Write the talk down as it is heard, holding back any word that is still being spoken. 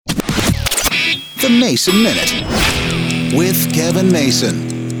The Mason Minute with Kevin Mason.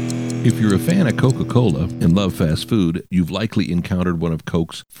 If you're a fan of Coca-Cola and love fast food, you've likely encountered one of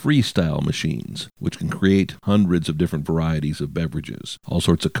Coke's Freestyle machines, which can create hundreds of different varieties of beverages. All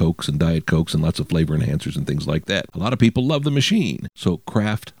sorts of Cokes and Diet Cokes and lots of flavor enhancers and things like that. A lot of people love the machine. So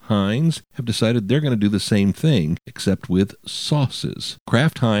Kraft Heinz have decided they're going to do the same thing, except with sauces.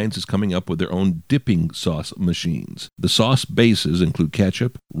 Kraft Heinz is coming up with their own dipping sauce machines. The sauce bases include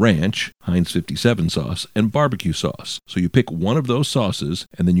ketchup, ranch, Heinz 57 sauce, and barbecue sauce. So you pick one of those sauces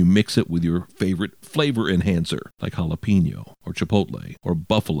and then you mix it with your favorite flavor enhancer, like jalapeno, or chipotle, or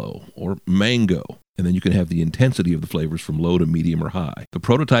buffalo, or mango. And then you can have the intensity of the flavors from low to medium or high. The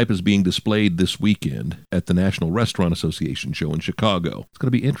prototype is being displayed this weekend at the National Restaurant Association show in Chicago. It's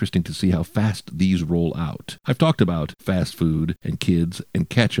going to be interesting to see how fast these roll out. I've talked about fast food and kids and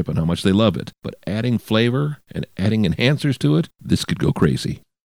ketchup and how much they love it, but adding flavor and adding enhancers to it, this could go crazy.